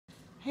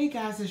Hey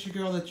guys, it's your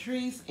girl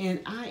Latrice, and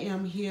I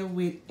am here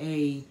with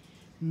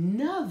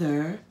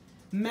another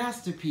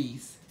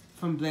masterpiece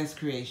from Blessed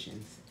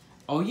Creations.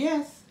 Oh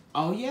yes,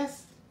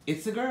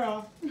 it's a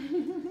girl.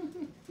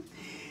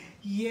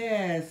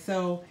 Yeah,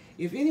 so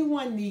if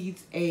anyone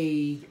needs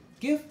a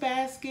gift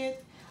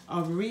basket,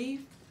 a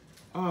wreath,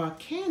 or a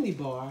candy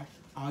bar,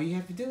 all you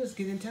have to do is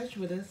get in touch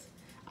with us.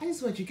 I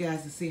just want you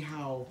guys to see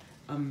how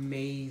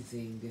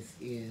amazing this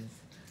is.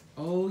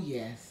 Oh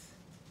yes.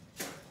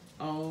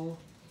 Oh,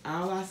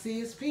 all I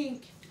see is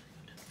pink.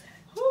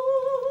 Woo!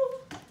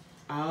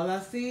 All I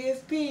see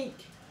is pink.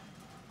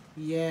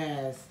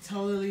 Yes,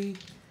 totally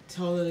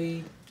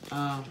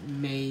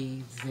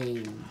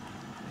amazing.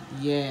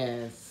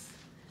 Yes.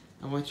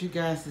 I want you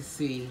guys to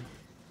see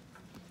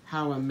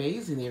how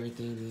amazing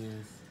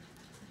everything is.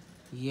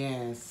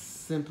 Yes,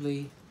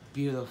 simply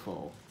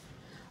beautiful.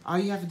 All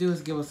you have to do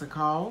is give us a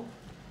call.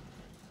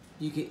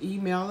 You can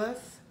email us,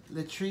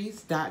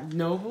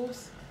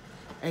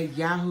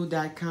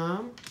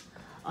 latrice.nobles@yahoo.com,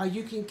 or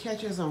you can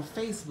catch us on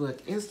Facebook,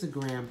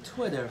 Instagram,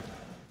 Twitter.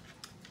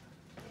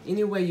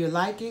 Any way you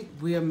like it,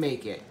 we'll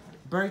make it.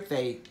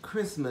 Birthday,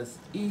 Christmas,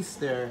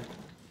 Easter,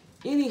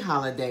 any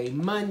holiday,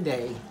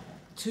 Monday,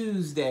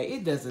 Tuesday,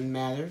 it doesn't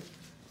matter.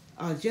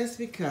 Just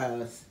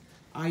because.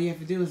 All you have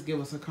to do is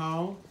give us a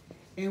call,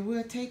 and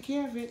we'll take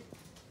care of it.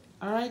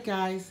 All right,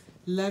 guys.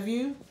 Love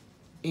you,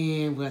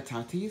 and we'll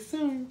talk to you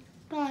soon.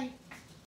 Bye.